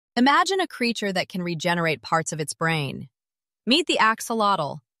Imagine a creature that can regenerate parts of its brain. Meet the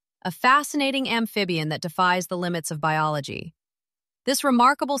axolotl, a fascinating amphibian that defies the limits of biology. This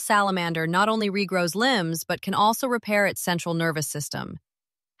remarkable salamander not only regrows limbs, but can also repair its central nervous system.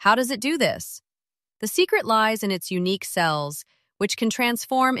 How does it do this? The secret lies in its unique cells, which can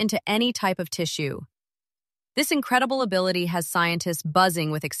transform into any type of tissue. This incredible ability has scientists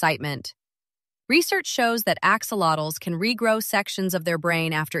buzzing with excitement. Research shows that axolotls can regrow sections of their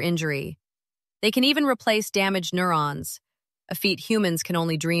brain after injury. They can even replace damaged neurons, a feat humans can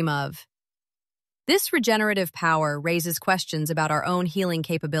only dream of. This regenerative power raises questions about our own healing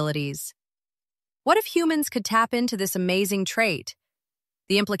capabilities. What if humans could tap into this amazing trait?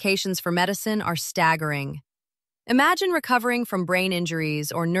 The implications for medicine are staggering. Imagine recovering from brain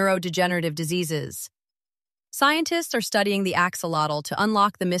injuries or neurodegenerative diseases. Scientists are studying the axolotl to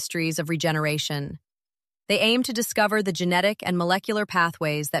unlock the mysteries of regeneration. They aim to discover the genetic and molecular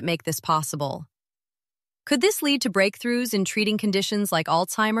pathways that make this possible. Could this lead to breakthroughs in treating conditions like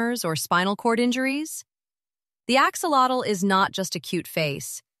Alzheimer's or spinal cord injuries? The axolotl is not just a cute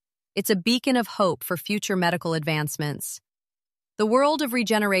face. It's a beacon of hope for future medical advancements. The world of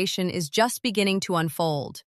regeneration is just beginning to unfold.